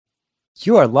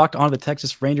You are locked on to the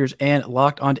Texas Rangers and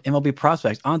locked on to MLB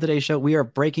prospects. On today's show, we are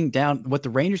breaking down what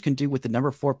the Rangers can do with the number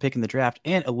 4 pick in the draft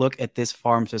and a look at this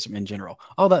farm system in general.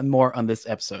 All that and more on this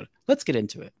episode. Let's get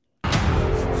into it.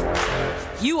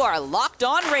 You are Locked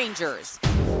On Rangers,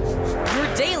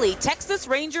 your daily Texas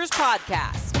Rangers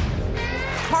podcast.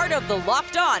 Part of the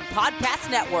Locked On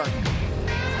Podcast Network,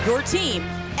 your team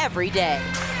every day.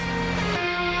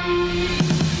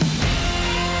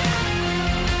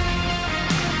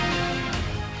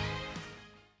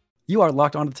 You are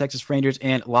locked on to the Texas Rangers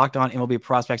and locked on MLB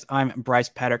prospects. I'm Bryce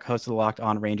Patrick, host of the Locked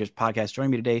On Rangers podcast.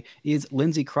 Joining me today is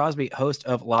Lindsey Crosby, host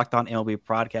of Locked On MLB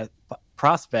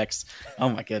prospects. Oh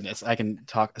my goodness, I can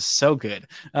talk so good.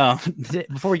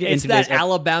 Before we get into that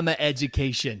Alabama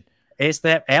education. It's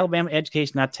that Alabama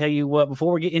education. I tell you what,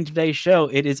 before we get into today's show,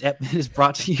 it is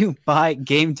brought to you by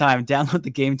Game Time. Download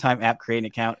the Game Time app, create an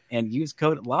account, and use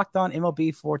code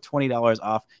LOCKEDONMLB for $20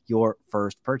 off your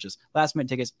first purchase. Last minute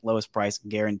tickets, lowest price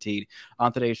guaranteed.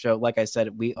 On today's show, like I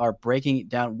said, we are breaking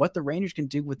down what the Rangers can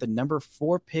do with the number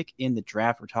 4 pick in the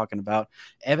draft. We're talking about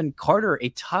Evan Carter, a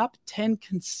top 10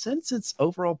 consensus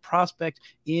overall prospect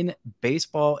in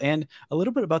baseball, and a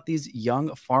little bit about these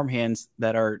young farmhands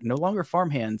that are no longer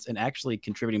farmhands and actually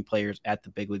contributing players at the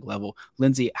big league level.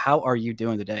 Lindsey, how are you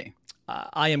doing today?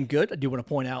 I am good. I do want to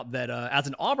point out that as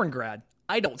an Auburn grad,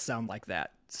 I don't sound like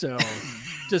that. So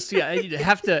just, you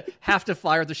have to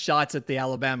fire the shots at the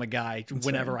Alabama guy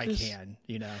whenever I can,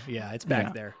 it's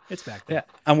back there. It's back there.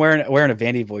 Yeah. I'm wearing a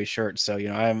Vandy Boy shirt. So,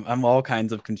 I'm all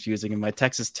kinds of confusing, and my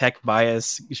Texas Tech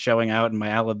bias showing out in my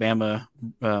Alabama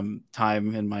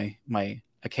time and my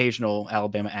occasional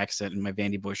Alabama accent in my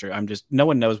Vandy Boy shirt. No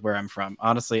one knows where I'm from.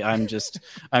 Honestly, I'm just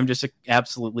an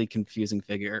absolutely confusing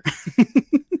figure.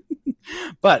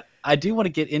 But I do want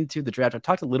to get into the draft. I've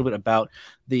talked a little bit about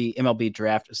the MLB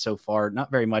draft so far,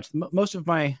 not very much. Most of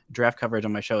my draft coverage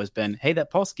on my show has been, hey, that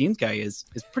Paul Skeens guy is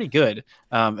pretty good.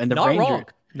 And the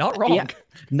Not wrong. Yeah,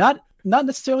 not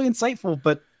necessarily insightful,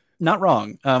 but not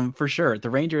wrong, for sure. The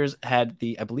Rangers had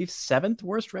the, I believe, 7th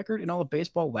worst record in all of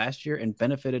baseball last year and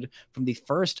benefited from the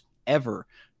first ever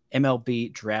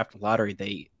MLB draft lottery.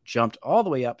 They jumped all the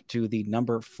way up to the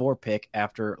number 4 pick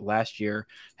after last year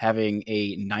having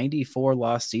a 94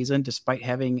 loss season, despite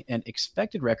having an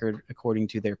expected record, according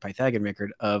to their Pythagorean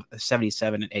record, of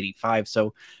 77 and 85.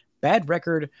 So bad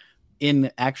record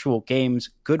in actual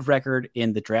games, good record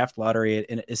in the draft lottery.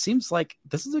 And it seems like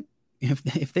this is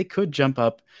if they could jump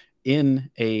up in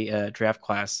a draft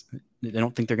class, I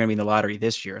don't think they're going to be in the lottery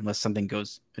this year unless something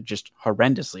goes just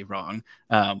horrendously wrong,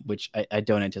 which I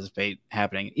don't anticipate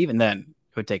happening. Even then,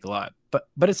 it would take a lot.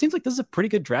 But it seems like this is a pretty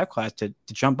good draft class to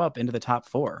jump up into the top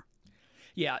 4.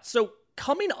 Yeah, so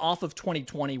coming off of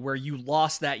 2020 where you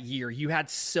lost that year, you had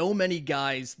so many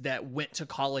guys that went to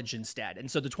college instead.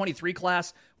 And so the 23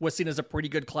 class was seen as a pretty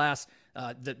good class.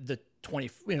 The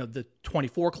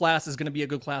 24 class is going to be a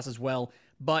good class as well.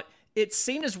 But it's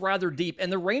seen as rather deep, and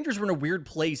the Rangers were in a weird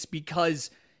place because,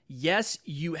 yes,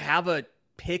 you have a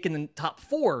pick in the top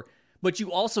 4, but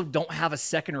you also don't have a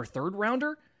second or third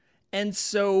rounder, and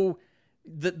so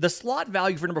the slot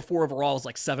value for number 4 overall is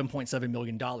like $7.7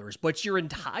 million, but your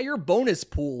entire bonus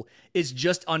pool is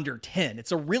just under 10.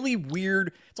 It's a really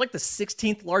weird, it's like the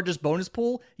 16th largest bonus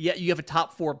pool, yet you have a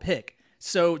top 4 pick.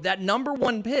 So that number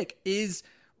 1 pick is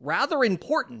rather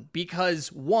important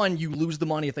because 1, you lose the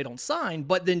money if they don't sign,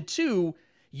 but then 2,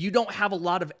 you don't have a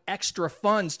lot of extra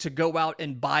funds to go out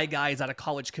and buy guys out of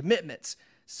college commitments.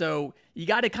 So you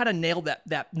got to kind of nail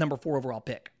that number 4 overall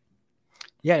pick.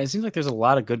 Yeah, it seems like there's a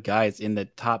lot of good guys in the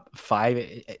top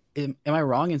 5. Am I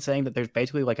wrong in saying that there's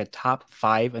basically like a top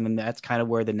 5 and then that's kind of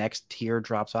where the next tier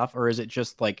drops off? Or is it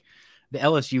just like the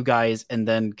LSU guys and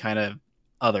then kind of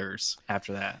others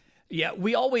after that? Yeah,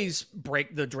 we always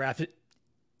break the draft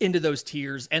into those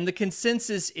tiers, and the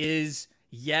consensus is,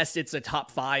 yes, it's a top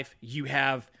 5. You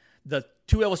have the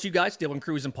 2 LSU guys, Dylan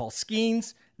Crews and Paul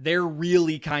Skeens. They're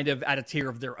really kind of at a tier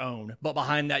of their own. But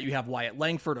behind that, you have Wyatt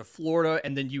Langford of Florida,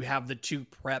 and then you have the 2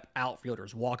 prep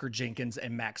outfielders, Walker Jenkins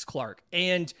and Max Clark.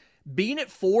 And being at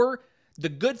 4, the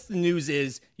good news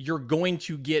is you're going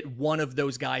to get one of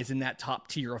those guys in that top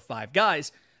tier of 5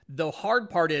 guys. The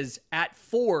hard part is at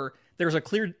 4, there's a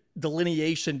clear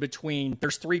delineation between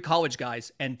there's 3 college guys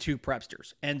and 2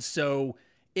 prepsters. And so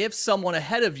if someone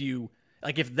ahead of you,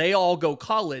 like if they all go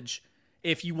college,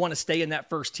 if you want to stay in that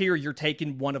first tier, you're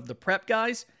taking one of the prep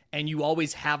guys, and you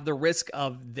always have the risk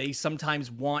of they sometimes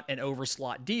want an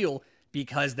overslot deal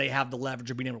because they have the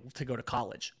leverage of being able to go to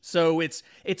college. So it's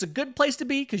a good place to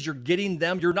be because you're getting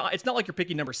them. It's not like you're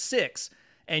picking number 6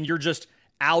 and you're just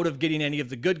out of getting any of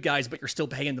the good guys, but you're still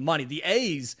paying the money. The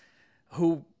A's,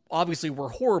 who obviously were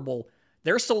horrible,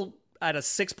 they're still at a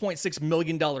 $6.6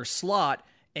 million slot,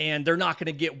 and they're not going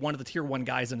to get one of the tier 1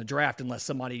 guys in the draft unless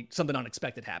something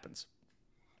unexpected happens.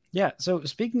 Yeah. So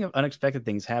speaking of unexpected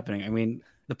things happening, I mean,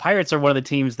 the Pirates are one of the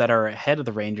teams that are ahead of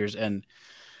the Rangers, and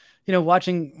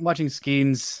watching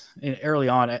Skeens early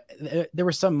on, there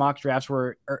were some mock drafts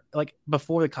where, like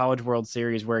before the College World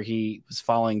Series, where he was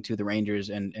falling to the Rangers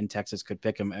and Texas could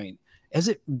pick him. I mean,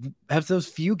 have those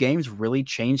few games really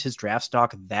changed his draft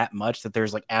stock that much that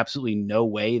there's like absolutely no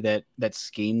way that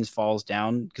Skeens falls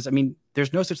down? Because I mean,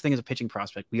 there's no such thing as a pitching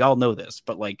prospect. We all know this,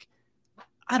 but like,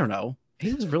 I don't know.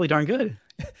 He was really darn good.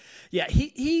 Yeah,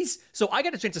 so I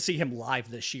got a chance to see him live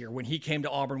this year when he came to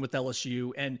Auburn with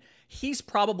LSU, and he's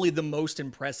probably the most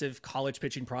impressive college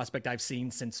pitching prospect I've seen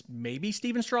since maybe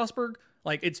Steven Strasburg.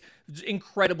 Like, it's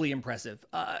incredibly impressive.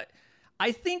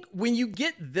 I think when you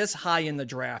get this high in the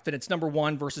draft and it's number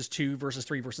 1 versus 2 versus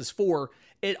 3 versus 4,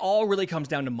 it all really comes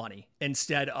down to money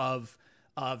instead of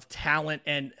talent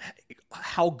and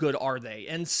how good are they.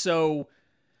 And so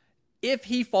if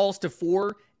he falls to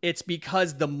 4, it's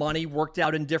because the money worked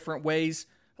out in different ways.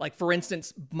 Like, for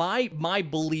instance, my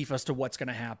belief as to what's going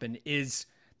to happen is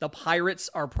the Pirates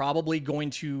are probably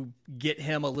going to get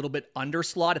him a little bit under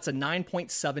slot. It's a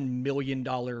 $9.7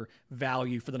 million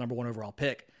value for the number 1 overall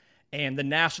pick. And the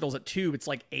Nationals at 2, it's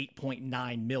like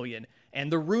 $8.9 million.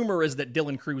 And the rumor is that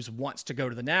Dylan Crews wants to go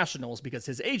to the Nationals because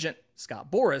his agent,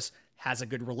 Scott Boras, has a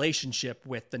good relationship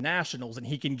with the Nationals, and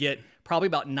he can get probably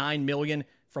about $9 million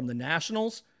from the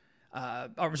Nationals.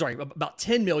 About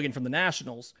 $10 million from the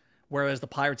Nationals, whereas the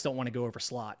Pirates don't want to go over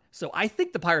slot. So I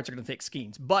think the Pirates are going to take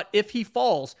Skeens. But if he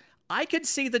falls, I could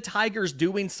see the Tigers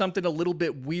doing something a little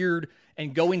bit weird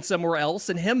and going somewhere else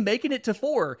and him making it to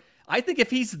 4. I think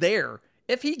if he's there,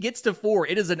 if he gets to 4,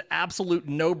 it is an absolute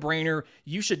no-brainer.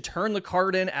 You should turn the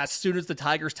card in as soon as the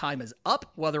Tigers' time is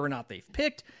up, whether or not they've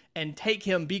picked, and take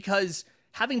him, because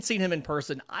having seen him in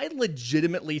person, I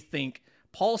legitimately think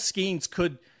Paul Skeens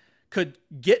could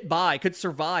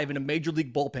survive in a major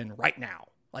league bullpen right now.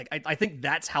 Like, I think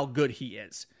that's how good he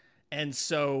is. And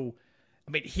so,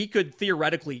 I mean, he could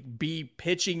theoretically be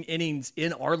pitching innings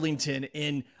in Arlington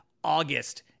in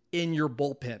August in your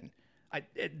bullpen.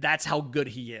 That's how good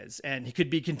he is. And he could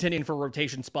be contending for a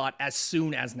rotation spot as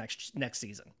soon as next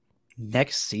season.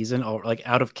 Next season, or like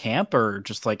out of camp, or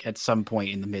just like at some point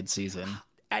in the midseason?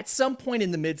 At some point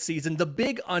in the midseason. The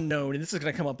big unknown, and this is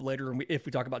going to come up later if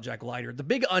we talk about Jack Leiter, the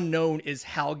big unknown is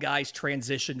how guys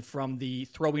transition from the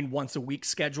throwing once a week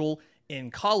schedule in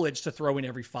college to throwing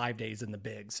every 5 days in the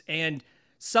bigs. And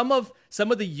some of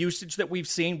the usage that we've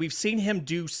seen him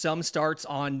do some starts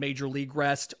on major league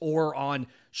rest or on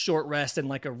short rest and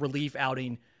like a relief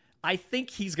outing. I think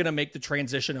he's going to make the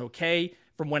transition okay.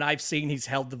 From when I've seen, he's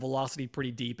held the velocity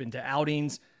pretty deep into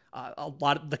outings. A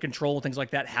lot of the control and things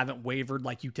like that haven't wavered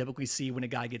like you typically see when a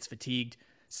guy gets fatigued.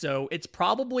 So it's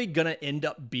probably going to end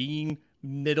up being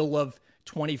middle of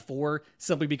 24,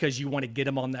 simply because you want to get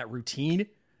him on that routine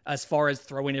as far as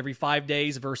throwing every 5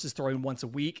 days versus throwing once a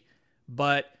week.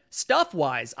 But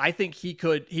stuff-wise, I think he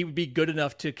would be good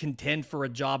enough to contend for a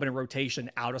job in a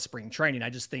rotation out of spring training. I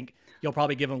just think you'll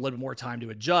probably give him a little bit more time to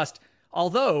adjust.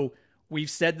 Although we've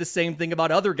said the same thing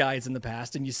about other guys in the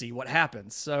past, and you see what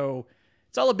happens. So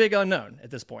it's all a big unknown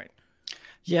at this point.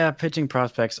 Yeah, pitching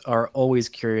prospects are always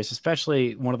curious,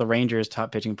 especially one of the Rangers'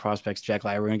 top pitching prospects, Jack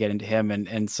Leiter. We're going to get into him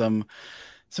and some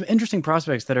interesting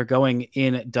prospects that are going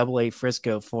in Double-A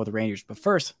Frisco for the Rangers. But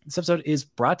first, this episode is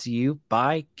brought to you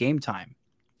by Game Time.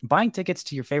 Buying tickets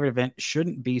to your favorite event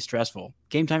shouldn't be stressful.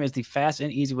 Game Time is the fast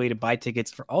and easy way to buy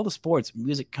tickets for all the sports,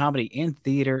 music, comedy, and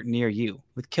theater near you.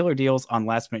 With killer deals on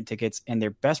last-minute tickets and their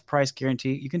best price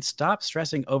guarantee, you can stop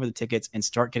stressing over the tickets and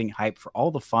start getting hyped for all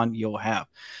the fun you'll have.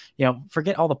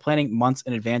 Forget all the planning months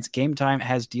in advance. Game Time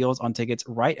has deals on tickets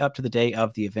right up to the day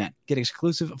of the event. Get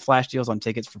exclusive flash deals on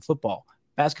tickets for football,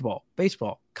 basketball,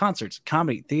 baseball, concerts,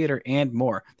 comedy, theater, and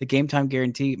more. The Game Time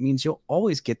guarantee means you'll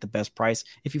always get the best price.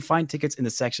 If you find tickets in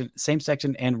the same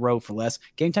section and row for less,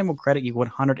 Game Time will credit you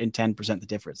 110% the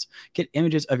difference. Get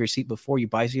images of your seat before you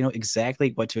buy so you know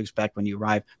exactly what to expect when you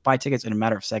arrive. Buy tickets in a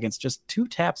matter of seconds, just 2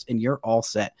 taps and you're all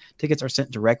set. Tickets are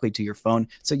sent directly to your phone,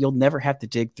 so you'll never have to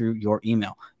dig through your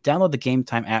email. Download the Game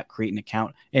Time app, create an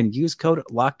account, and use code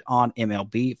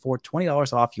LOCKEDONMLB for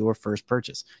 $20 off your first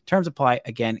purchase. Terms apply.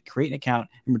 Again, create an account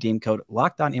and redeem code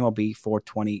LOCKEDONMLB for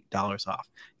 $20 off.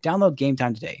 Download Game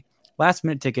Time today. Last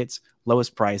minute tickets,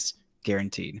 lowest price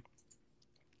guaranteed.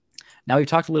 Now, we've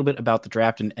talked a little bit about the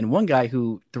draft, and one guy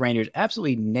who the Rangers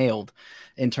absolutely nailed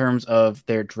in terms of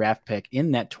their draft pick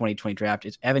in that 2020 draft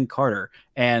is Evan Carter.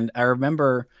 And I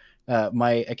remember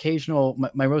my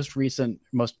most recent,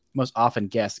 most often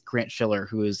guest, Grant Schiller,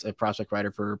 who is a prospect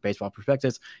writer for Baseball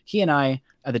Prospectus, he and I,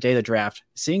 at the day of the draft,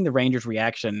 seeing the Rangers'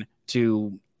 reaction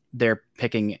to their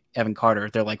picking Evan Carter,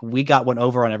 they're like, we got one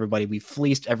over on everybody. We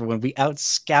fleeced everyone. We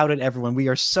out-scouted everyone. We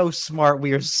are so smart.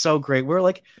 We are so great. We're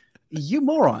like, you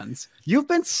morons. You've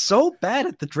been so bad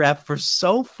at the draft for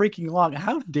so freaking long.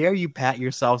 How dare you pat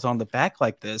yourselves on the back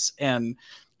like this? And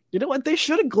you know what? They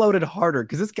should have gloated harder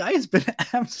because this guy has been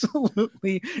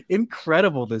absolutely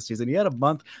incredible this season. He had a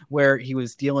month where he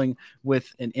was dealing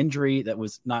with an injury that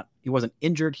was not, he wasn't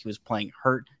injured. He was playing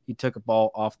hurt. He took a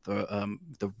ball off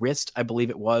the wrist, I believe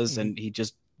it was, and he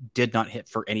just did not hit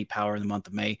for any power in the month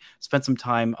of May. Spent some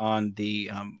time on the,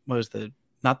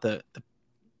 not the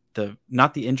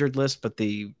injured list, but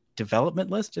the development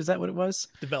list. Is that what it was?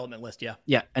 Development list. Yeah.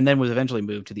 Yeah. And then was eventually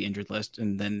moved to the injured list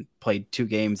and then played 3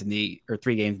 games in the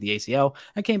ACL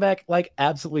and came back like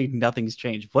absolutely nothing's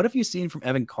changed. What have you seen from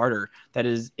Evan Carter that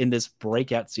is in this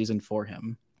breakout season for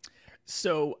him?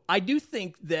 So I do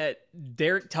think that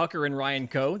Derek Tucker and Ryan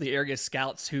Coe, the area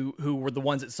scouts who were the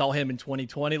ones that saw him in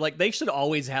 2020, like they should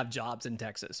always have jobs in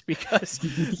Texas because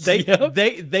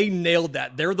they nailed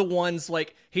that. They're the ones,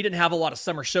 like, he didn't have a lot of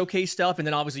summer showcase stuff, and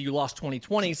then obviously you lost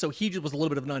 2020, so he just was a little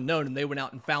bit of an unknown, and they went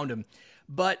out and found him.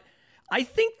 But I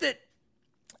think that,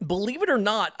 believe it or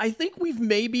not, I think we've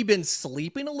maybe been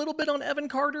sleeping a little bit on Evan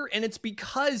Carter, and it's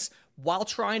because while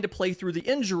trying to play through the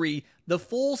injury, the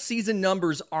full season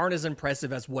numbers aren't as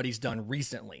impressive as what he's done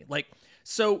recently. Like,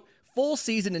 so full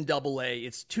season in AA,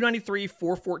 it's 293,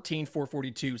 414,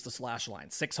 442 is the slash line,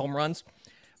 6 home runs.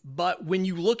 But when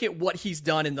you look at what he's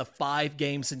done in the 5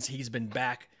 games since he's been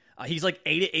back, he's like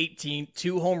 8-18,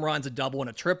 2 home runs, a double and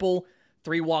a triple,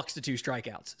 3 walks to 2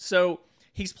 strikeouts. So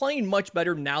he's playing much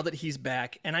better now that he's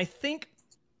back. And I think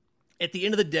at the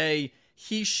end of the day,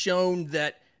 he's shown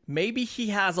that maybe he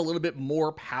has a little bit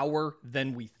more power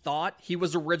than we thought. He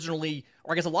was originally,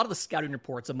 or I guess a lot of the scouting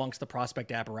reports amongst the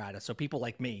prospect apparatus, so people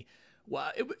like me,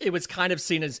 well, it was kind of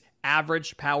seen as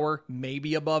average power,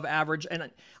 maybe above average.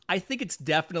 And I think it's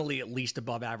definitely at least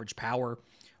above average power.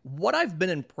 What I've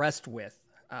been impressed with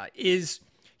is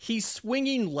he's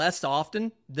swinging less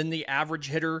often than the average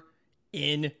hitter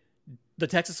in the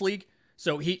Texas League.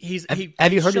 So have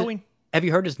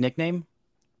you heard his nickname?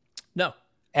 No.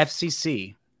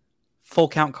 FCC, Full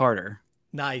Count Carter.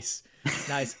 Nice.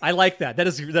 I like that. That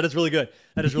is really good.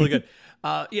 That is really good.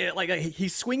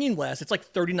 He's swinging less. It's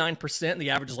like 39%, and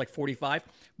the average is like 45.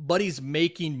 But he's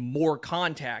making more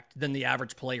contact than the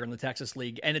average player in the Texas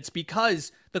League, and it's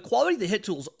because the quality of the hit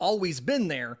tool's always been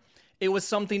there. It was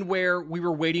something where we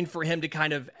were waiting for him to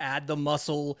kind of add the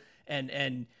muscle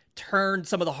and turn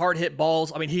some of the hard hit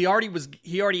balls. I mean, he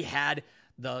already had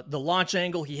the launch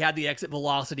angle, he had the exit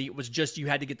velocity. It was just you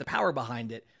had to get the power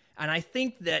behind it. And I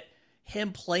think that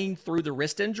him playing through the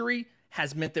wrist injury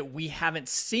has meant that we haven't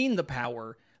seen the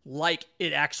power like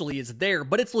it actually is there,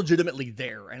 but it's legitimately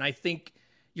there. And I think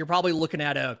you're probably looking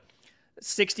at a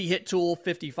 60 hit tool,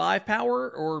 55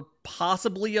 power, or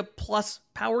possibly a plus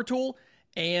power tool.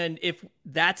 And if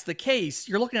that's the case,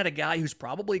 you're looking at a guy who's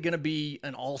probably going to be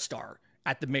an all-star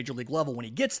at the major league level when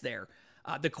he gets there.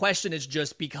 The question is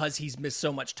just because he's missed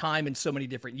so much time in so many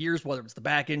different years, whether it's the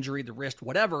back injury, the wrist,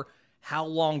 whatever, how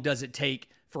long does it take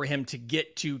for him to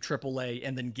get to AAA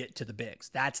and then get to the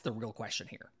bigs? That's the real question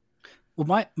here.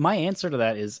 Well, my answer to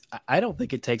that is I don't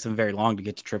think it takes him very long to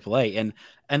get to AAA.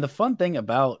 And the fun thing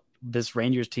about this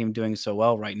Rangers team doing so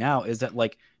well right now is that,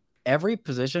 like, every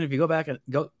position, if you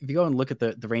go and look at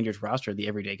the Rangers roster, the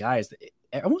everyday guys,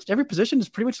 almost every position is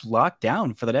pretty much locked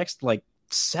down for the next like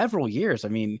several years. I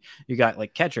mean, you got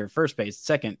like catcher, first base,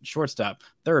 second, shortstop,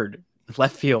 third,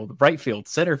 left field, right field,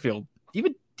 center field,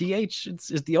 even DH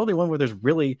is the only one where there's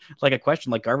really like a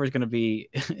question. Like, Garver's going to be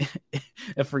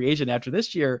a free agent after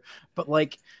this year, but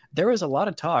like there was a lot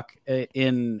of talk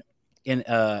in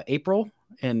April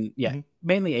and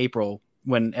mainly April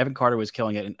when Evan Carter was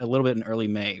killing it, a little bit in early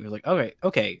May. It was like,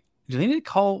 okay, do they need to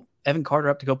call Evan Carter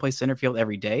up to go play center field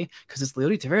every day? Because this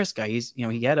Leody Taveras guy,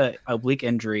 he had a oblique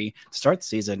injury to start the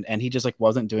season, and he just like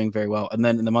wasn't doing very well. And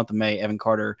then in the month of May, Evan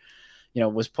Carter,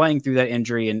 was playing through that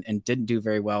injury and didn't do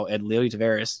very well. And Leody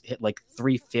Taveras hit like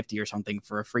 350 or something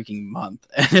for a freaking month.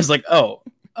 And it's like, oh,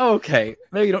 okay,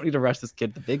 maybe you don't need to rush this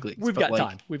kid to the big leagues. We've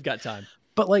got time.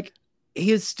 But like,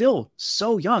 he is still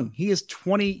so young. He is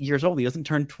 20 years old. He doesn't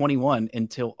turn 21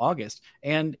 until August.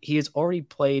 And he has already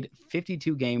played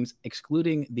 52 games,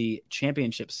 excluding the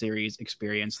championship series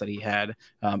experience that he had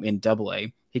in AA.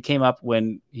 He came up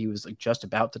when he was like just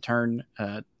about to turn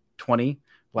 20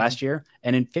 last year.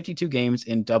 And in 52 games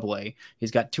in AA,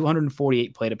 he's got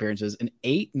 248 plate appearances, an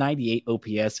 898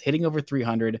 OPS, hitting over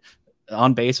 300,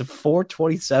 on base of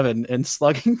 427 and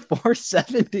slugging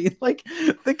 470. Like,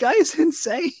 the guy is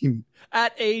insane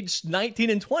at age 19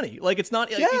 and 20. Like, it's not,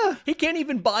 yeah. He can't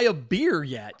even buy a beer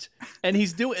yet. And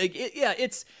he's doing it. Yeah.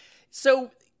 It's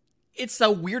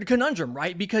a weird conundrum,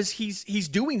 right? Because he's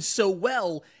doing so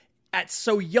well at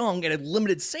so young at a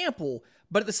limited sample.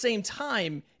 But at the same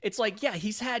time, it's like, yeah,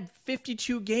 he's had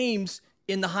 52 games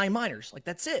in the high minors. Like,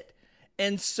 that's it.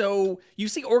 And so you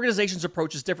see organizations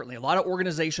approach this differently. A lot of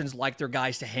organizations like their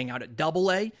guys to hang out at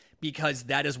AA because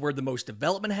that is where the most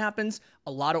development happens.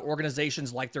 A lot of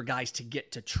organizations like their guys to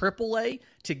get to AAA,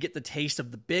 to get the taste of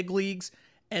the big leagues.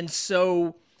 And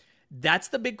so that's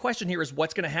the big question here, is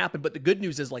what's going to happen. But the good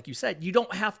news is, like you said, you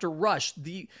don't have to rush.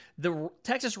 The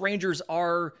Texas Rangers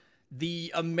are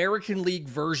the American League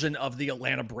version of the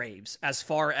Atlanta Braves as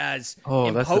far as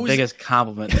that's the biggest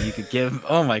compliment that you could give.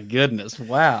 Oh my goodness.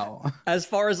 Wow. As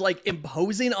far as like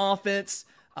imposing offense,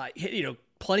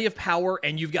 plenty of power,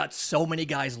 and you've got so many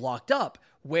guys locked up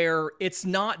where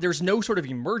there's no sort of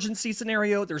emergency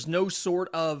scenario. There's no sort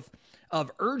of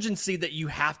urgency that you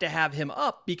have to have him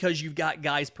up because you've got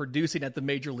guys producing at the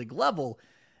major league level.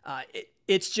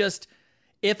 It's just,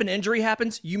 if an injury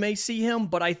happens, you may see him,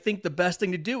 but I think the best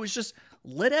thing to do is just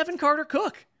let Evan Carter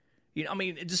cook.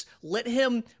 Just let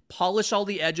him polish all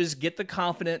the edges, get the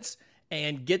confidence,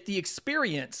 and get the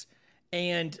experience,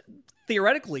 and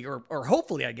theoretically, or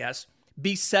hopefully, I guess,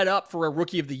 be set up for a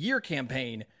Rookie of the Year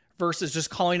campaign versus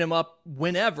just calling him up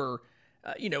whenever.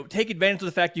 Take advantage of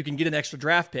the fact you can get an extra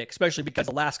draft pick, especially because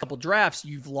the last couple drafts,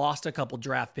 you've lost a couple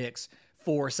draft picks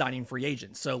for signing free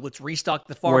agents. So let's restock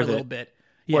the farm a little bit.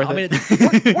 Yeah,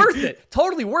 it's worth it.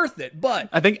 Totally worth it. But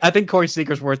I think Corey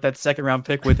Seager's worth that second round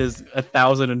pick with his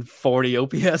 1,040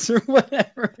 OPS or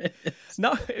whatever it is.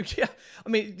 No, yeah.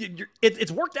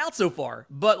 It's worked out so far,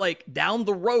 but like down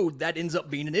the road, that ends up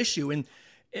being an issue. And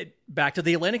back to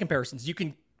the Atlanta comparisons, you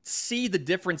can see the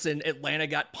difference in Atlanta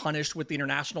got punished with the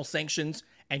international sanctions,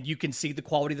 and you can see the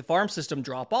quality of the farm system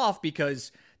drop off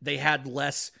because they had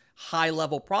less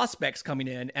high-level prospects coming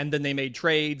in, and then they made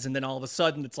trades, and then all of a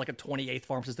sudden it's like a 28th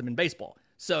farm system in baseball.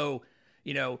 So,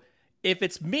 if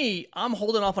it's me, I'm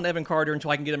holding off on Evan Carter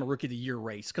until I can get him a Rookie of the Year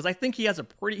race, because I think he'd have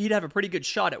a pretty good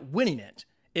shot at winning it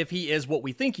if he is what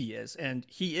we think he is, and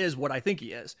he is what I think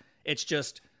he is. It's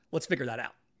just, let's figure that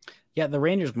out. Yeah, the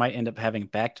Rangers might end up having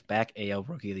back-to-back AL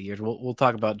Rookie of the Years. We'll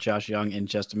talk about Josh Young in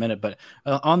just a minute. But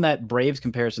on that Braves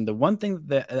comparison, the one thing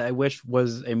that I wish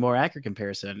was a more accurate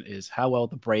comparison is how well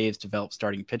the Braves develop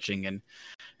starting pitching.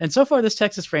 And so far, this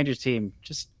Texas Rangers team,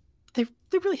 they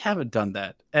really haven't done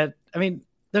that.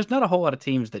 There's not a whole lot of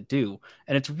teams that do,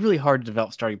 and it's really hard to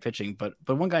develop starting pitching. But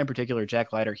one guy in particular,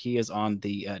 Jack Leiter, he is on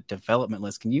the development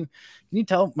list. Can you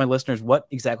tell my listeners what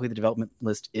exactly the development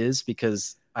list is?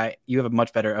 Because you have a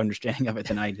much better understanding of it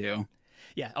than I do.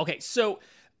 Yeah. Okay. So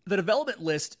the development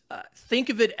list, think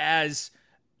of it as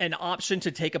an option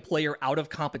to take a player out of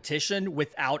competition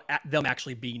without them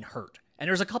actually being hurt. And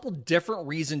there's a couple different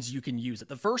reasons you can use it.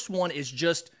 The first one is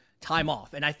just time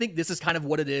off. And I think this is kind of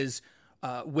what it is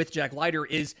with Jack Leiter,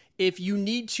 is if you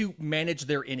need to manage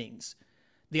their innings.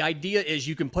 The idea is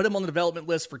you can put them on the development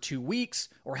list for 2 weeks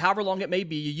or however long it may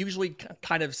be. You usually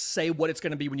kind of say what it's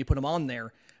going to be when you put them on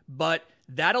there, but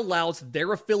that allows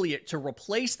their affiliate to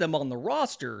replace them on the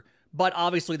roster. But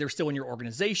obviously they're still in your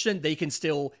organization. They can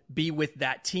still be with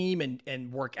that team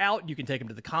and work out. You can take them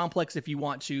to the complex if you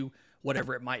want to,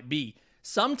 whatever it might be.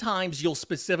 Sometimes you'll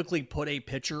specifically put a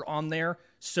pitcher on there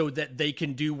so that they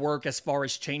can do work as far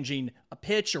as changing a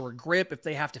pitch or a grip. If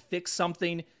they have to fix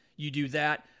something, you do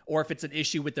that. Or if it's an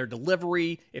issue with their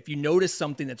delivery, if you notice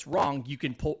something that's wrong, you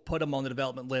can put them on the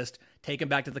development list, take them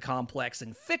back to the complex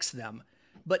and fix them.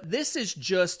 But this is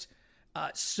just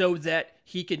so that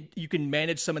you can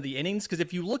manage some of the innings. Because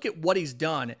if you look at what he's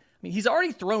done, he's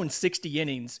already thrown 60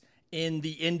 innings in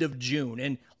the end of June.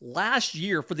 And last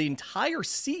year, for the entire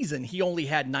season, he only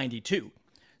had 92.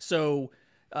 So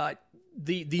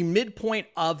the midpoint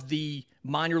of the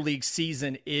minor league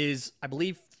season is, I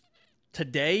believe,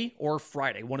 today or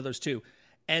Friday, one of those two.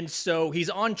 And so he's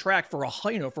on track for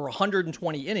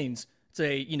 120 innings.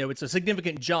 It's a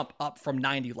significant jump up from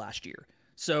 90 last year.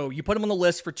 So you put him on the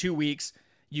list for 2 weeks.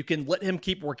 You can let him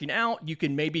keep working out. You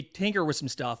can maybe tinker with some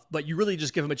stuff, but you really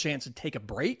just give him a chance to take a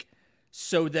break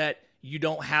so that you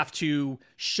don't have to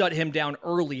shut him down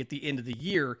early at the end of the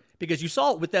year. Because you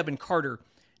saw it with Evan Carter,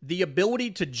 the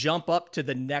ability to jump up to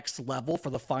the next level for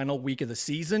the final week of the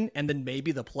season and then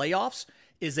maybe the playoffs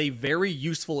is a very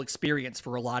useful experience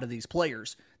for a lot of these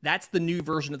players. That's the new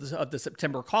version of the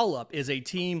September call-up, is a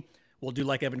team we'll do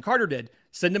like Evan Carter did.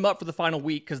 Send him up for the final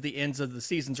week because the ends of the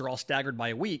seasons are all staggered by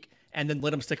a week, and then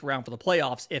let him stick around for the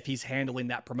playoffs if he's handling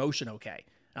that promotion okay.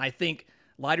 And I think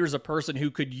Leiter's a person who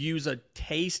could use a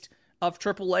taste of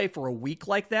AAA for a week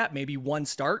like that, maybe one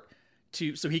start,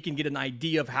 so he can get an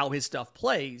idea of how his stuff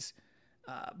plays.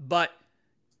 But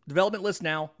development list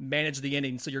now, manage the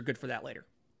inning, so you're good for that later.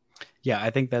 Yeah, I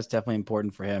think that's definitely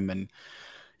important for him. And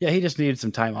yeah, he just needed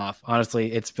some time off.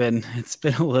 Honestly, it's been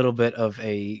a little bit of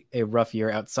a rough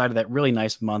year outside of that really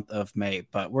nice month of May.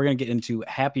 But we're going to get into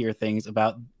happier things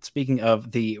about, speaking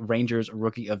of the Rangers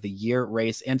Rookie of the Year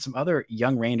race and some other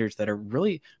young Rangers that are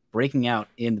really breaking out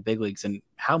in the big leagues, and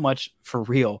how much for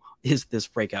real is this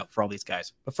breakout for all these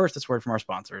guys. But first, this word from our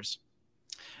sponsors.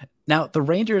 Now, the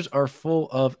Rangers are full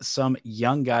of some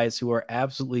young guys who are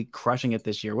absolutely crushing it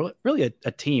this year. Well, really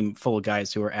a team full of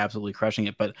guys who are absolutely crushing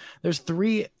it. But there's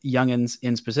three youngins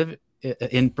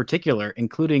in particular,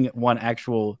 including one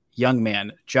actual young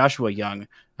man, Joshua Young,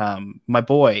 my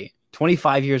boy,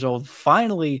 25 years old,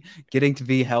 finally getting to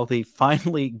be healthy,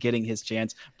 finally getting his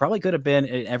chance. Probably could have been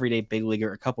an everyday big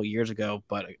leaguer a couple years ago,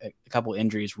 but a couple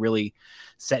injuries really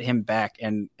set him back.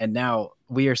 And now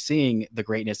we are seeing the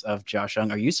greatness of Josh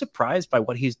Young. Are you surprised by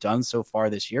what he's done so far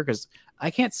this year? Because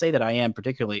I can't say that I am,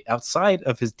 particularly outside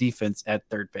of his defense at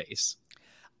third base.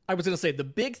 I was going to say the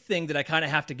big thing that I kind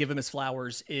of have to give him his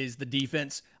flowers is the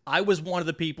defense. I was one of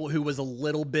the people who was a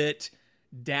little bit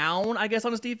down, I guess,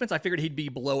 on his defense. I figured he'd be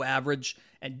below average,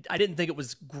 and I didn't think it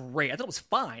was great. I thought it was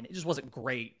fine. It just wasn't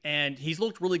great, and he's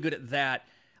looked really good at that.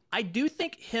 I do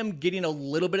think him getting a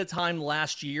little bit of time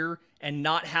last year and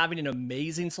not having an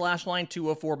amazing slash line,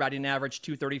 204 batting average,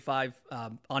 235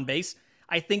 on base,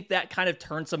 I think that kind of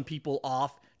turned some people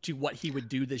off to what he would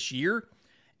do this year,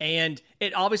 and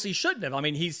it obviously shouldn't have. I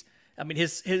mean, he's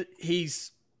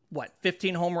what,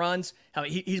 15 home runs?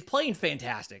 He's playing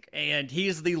fantastic, and he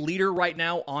is the leader right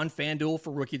now on FanDuel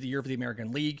for Rookie of the Year for the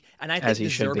American League, and I think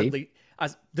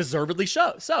deservedly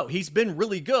so. He's been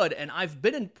really good, and I've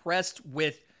been impressed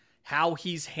with how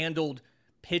he's handled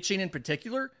pitching in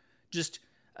particular. Just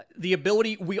the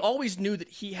ability, we always knew that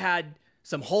he had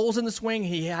some holes in the swing.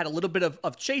 He had a little bit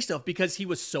of chase stuff because he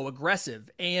was so aggressive,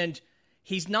 and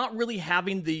he's not really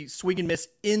having the swing and miss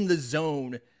in the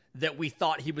zone that we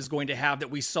thought he was going to have,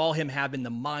 that we saw him have in the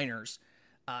minors.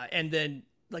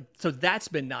 So that's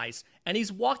been nice. And he's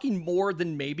walking more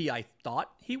than maybe I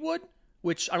thought he would,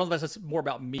 which I don't know if that's more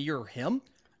about me or him.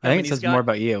 I think it says more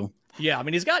about you. Yeah, I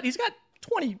mean, he's got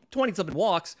 20 something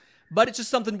walks, but it's just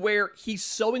something where he's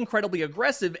so incredibly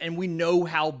aggressive, and we know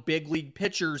how big league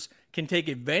pitchers can take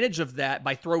advantage of that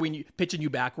by pitching you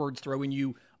backwards, throwing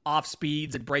you off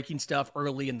speeds and breaking stuff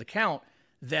early in the count,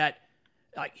 that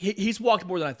he's walked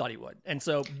more than I thought he would. And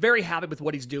so very happy with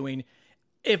what he's doing.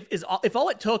 If all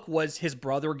it took was his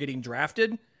brother getting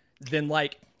drafted, then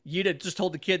you'd have just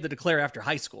told the kid to declare after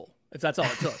high school, if that's all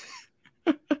it took.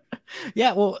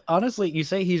 Yeah, well, honestly, you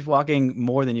say he's walking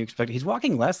more than you expected. He's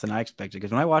walking less than I expected,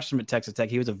 because when I watched him at Texas Tech,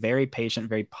 he was a very patient,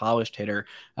 very polished hitter.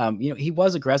 He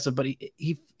was aggressive, but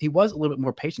he was a little bit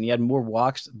more patient. He had more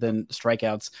walks than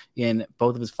strikeouts in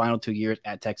both of his final 2 years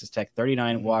at Texas Tech.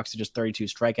 39 walks to just 32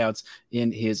 strikeouts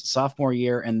in his sophomore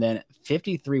year, and then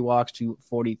 53 walks to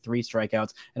 43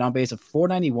 strikeouts, an on base of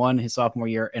 491 his sophomore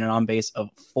year, and an on base of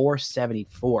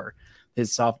 474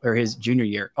 his junior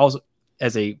year. Also,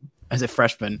 as a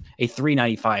freshman, a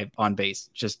 395 on base,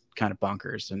 just kind of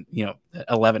bonkers. And,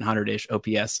 1100-ish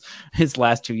OPS his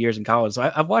last 2 years in college. So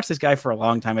I've watched this guy for a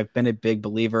long time. I've been a big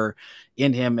believer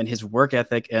in him and his work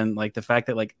ethic, and the fact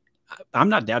that I'm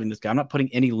not doubting this guy. I'm not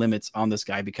putting any limits on this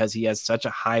guy because he has such a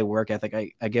high work ethic.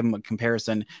 I give him a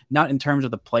comparison, not in terms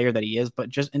of the player that he is, but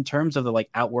just in terms of the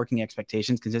outworking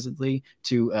expectations consistently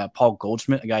to Paul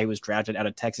Goldschmidt, a guy who was drafted out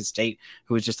of Texas State,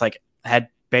 who was just had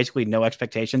basically no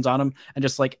expectations on him, and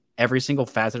just every single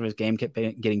facet of his game kept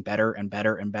getting better and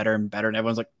better and better and better, and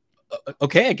everyone's like,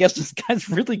 okay, I guess this guy's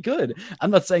really good.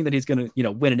 I'm not saying that he's gonna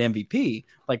win an MVP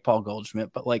like Paul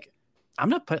Goldschmidt, but I'm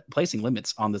not placing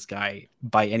limits on this guy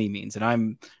by any means, and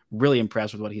I'm really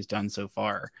impressed with what he's done so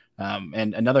far.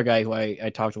 And another guy who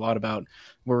I talked a lot about,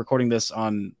 we're recording this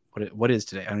on what is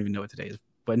today? I don't even know what today is.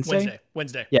 Wednesday.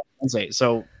 Yeah, Wednesday.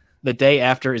 So the day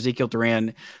after, Ezekiel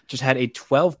Duran just had a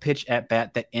 12-pitch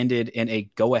at-bat that ended in a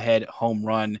go-ahead home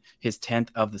run, his 10th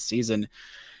of the season.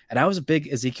 And I was a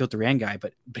big Ezekiel Duran guy,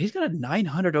 but he's got a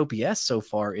 900 OPS so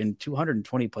far in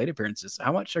 220 plate appearances.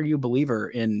 How much are you a believer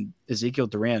in Ezekiel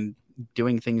Duran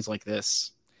doing things like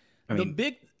this? The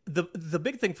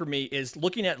big thing for me is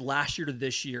looking at last year to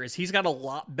this year is he's got a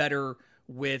lot better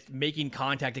with making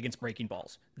contact against breaking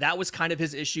balls. That was kind of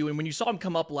his issue. And when you saw him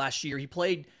come up last year, he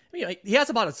played, he has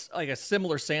about a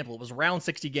similar sample. It was around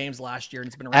 60 games last year, and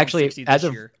it's been around 60 this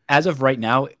year. As of right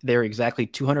now, there are exactly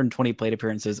 220 plate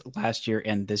appearances last year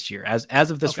and this year,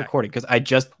 as of this recording, because I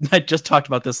just talked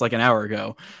about this like an hour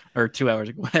ago or 2 hours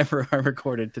ago, whenever I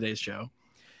recorded today's show.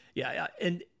 Yeah.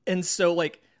 And so,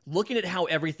 like, looking at how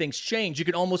everything's changed, you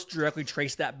can almost directly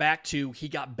trace that back to he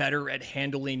got better at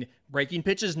handling breaking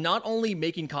pitches, not only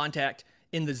making contact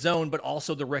in the zone, but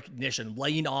also the recognition,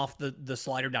 laying off the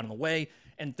slider down in the way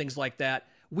and things like that.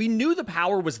 We knew the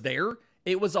power was there.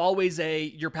 It was always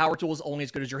your power tool is only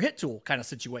as good as your hit tool kind of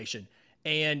situation.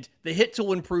 And the hit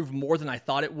tool improved more than I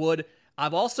thought it would.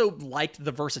 I've also liked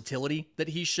the versatility that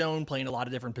he's shown, playing a lot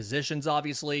of different positions,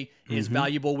 obviously, is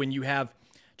valuable when you have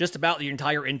just about the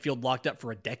entire infield locked up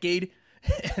for a decade.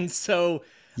 And so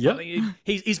I mean,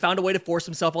 he's found a way to force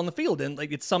himself on the field. And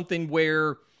like, it's something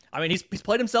where, I mean, he's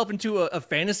played himself into a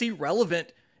fantasy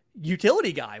relevant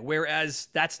utility guy, whereas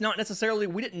that's not necessarily,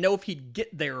 we didn't know if he'd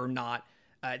get there or not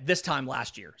this time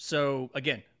last year. So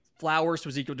again, flowers to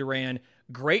Ezekiel Duran,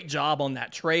 great job on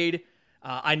that trade.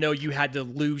 I know you had to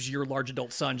lose your large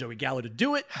adult son, Joey Gallo, to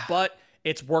do it, but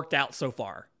it's worked out so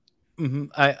far.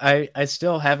 I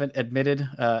still haven't admitted.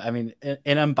 I mean,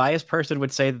 an unbiased person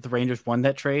would say that the Rangers won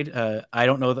that trade. I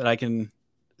don't know that I can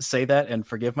say that and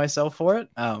forgive myself for it.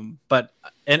 But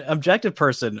an objective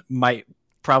person might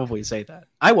probably say that.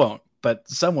 I won't, but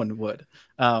someone would.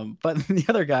 But the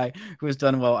other guy who has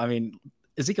done well, I mean,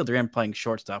 Ezekiel Duran playing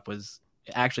shortstop was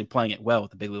actually playing it well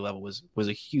at the big league level was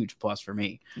a huge plus for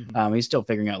me. He's still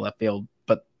figuring out left field,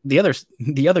 but the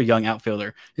other young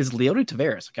outfielder is Leody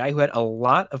Taveras, a guy who had a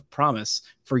lot of promise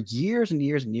for years and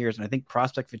years and years. And I think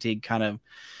prospect fatigue kind of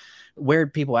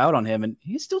weared people out on him. And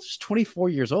he's still just 24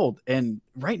 years old. And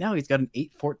right now he's got an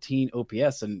 814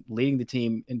 OPS and leading the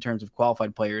team in terms of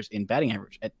qualified players in batting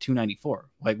average at 294.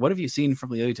 Like, what have you seen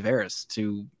from Leody Taveras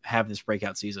to have this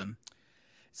breakout season?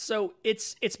 So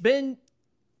it's been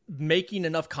making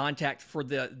enough contact for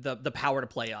the power to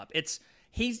play up.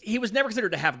 He was never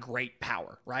considered to have great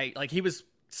power, right? Like, he was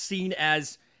seen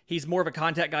as he's more of a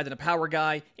contact guy than a power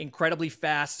guy, incredibly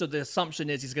fast. So the assumption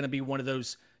is he's going to be one of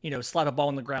those, slap a ball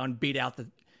on the ground, beat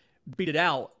it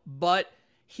out. But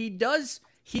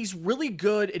he's really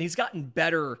good, and he's gotten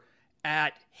better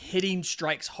at hitting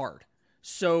strikes hard.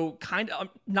 So I'm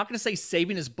not going to say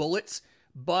saving his bullets,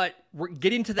 but we're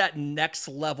getting to that next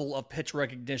level of pitch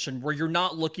recognition where you're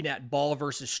not looking at ball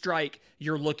versus strike.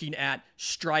 You're looking at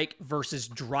strike versus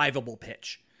drivable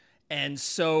pitch. And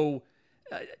so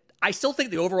I still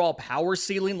think the overall power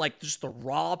ceiling, like just the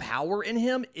raw power in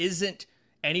him, isn't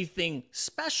anything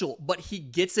special, but he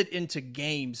gets it into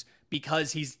games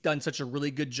because he's done such a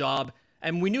really good job.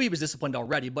 And we knew he was disciplined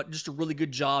already, but just a really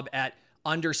good job at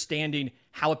understanding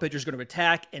how a pitcher is going to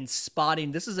attack and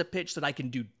spotting this is a pitch that I can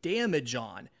do damage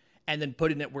on, and then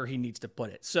putting it where he needs to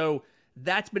put it. So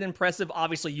that's been impressive.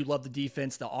 Obviously, you love the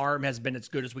defense. The arm has been as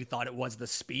good as we thought it was. The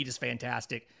speed is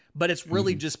fantastic, but it's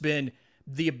really just been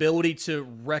the ability to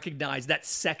recognize that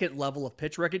second level of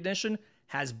pitch recognition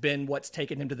has been what's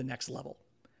taken him to the next level.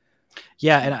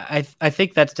 Yeah, and I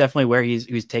think that's definitely where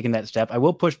he's taken that step. I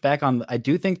will push back on. I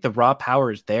do think the raw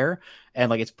power is there, and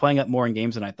like it's playing up more in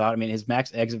games than I thought. I mean, his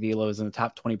max exit velo is in the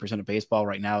top 20% of baseball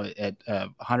right now at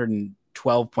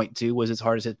 112.2 was his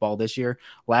hardest hit ball this year.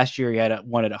 Last year he had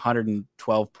one at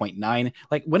 112.9.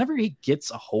 Like, whenever he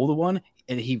gets a hold of one,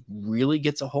 and he really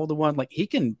gets a hold of one, like, he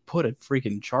can put a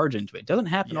freaking charge into it. Doesn't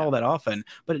happen all that often,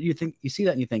 but you see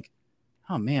that and you think,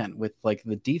 oh man, with like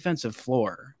the defensive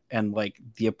floor and like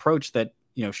the approach that,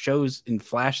 shows in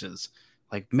flashes,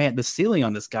 like, man, the ceiling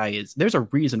on this guy there's a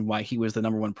reason why he was the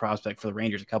number one prospect for the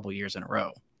Rangers a couple of years in a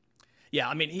row. Yeah.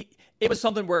 I mean, it was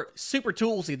something where super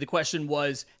toolsy. The question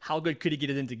was, how good could he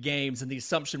get it into games? And the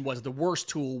assumption was the worst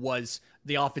tool was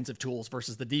the offensive tools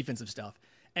versus the defensive stuff.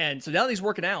 And so now that he's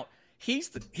working out, he's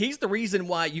the reason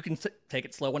why you can take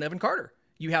it slow on Evan Carter.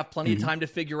 You have plenty of time to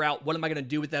figure out, what am I going to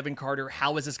do with Evan Carter?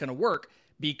 How is this going to work?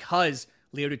 Because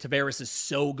Leody Taveras is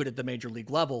so good at the major league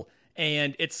level.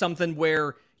 And it's something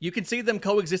where you can see them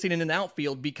coexisting in an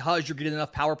outfield because you're getting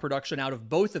enough power production out of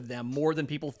both of them, more than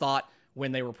people thought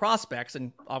when they were prospects.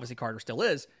 And obviously Carter still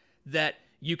is, that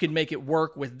you can make it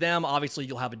work with them. Obviously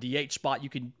you'll have a DH spot you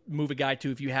can move a guy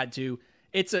to if you had to.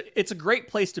 It's a great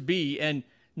place to be, and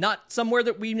not somewhere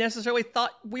that we necessarily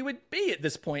thought we would be at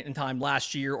this point in time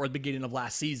last year or the beginning of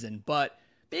last season. But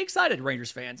be excited,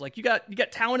 Rangers fans. Like, you got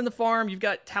talent in the farm, you've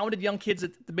got talented young kids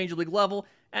at the major league level,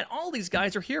 and all these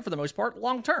guys are here for the most part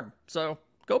long term. So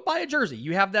go buy a jersey.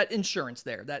 You have that insurance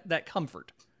there, that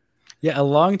comfort. Yeah, a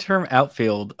long-term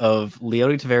outfield of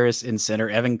Leody Taveras in center,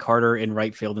 Evan Carter in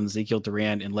right field, and Ezekiel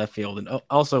Duran in left field, and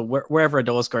also wherever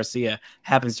Adolis Garcia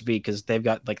happens to be, because they've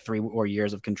got like 3 more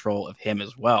years of control of him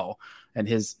as well, and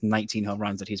his 19 home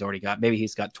runs that he's already got. Maybe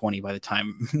he's got 20 by the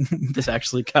time this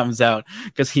actually comes out,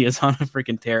 because he is on a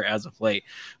freaking tear as of late.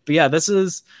 But yeah, this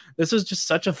is just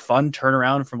such a fun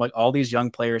turnaround from like all these young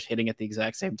players hitting at the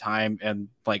exact same time, and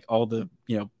like all the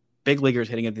big leaguers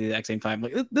hitting at the exact same time.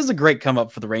 Like, this is a great come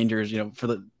up for the Rangers, for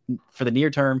the near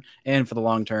term and for the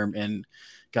long term. And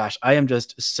gosh, I am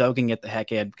just soaking it the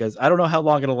heck in, because I don't know how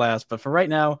long it'll last, but for right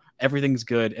now, everything's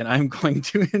good, and I'm going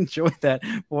to enjoy that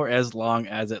for as long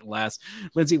as it lasts.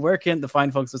 Lindsay, where can the fine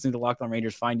folks listening to Locked On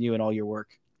Rangers find you and all your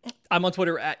work? I'm on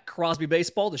Twitter at Crosby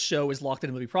Baseball. The show is Locked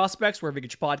In Movie Prospects, wherever you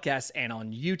get your podcasts, and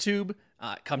on YouTube.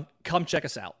 Come check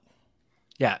us out.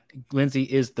 Yeah, Lindsay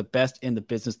is the best in the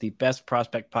business, the best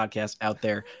prospect podcast out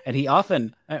there. And he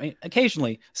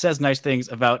occasionally says nice things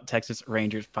about Texas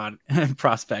Rangers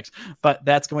prospects. But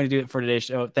that's going to do it for today's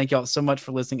show. Thank you all so much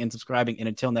for listening and subscribing. And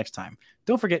until next time,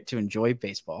 don't forget to enjoy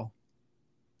baseball.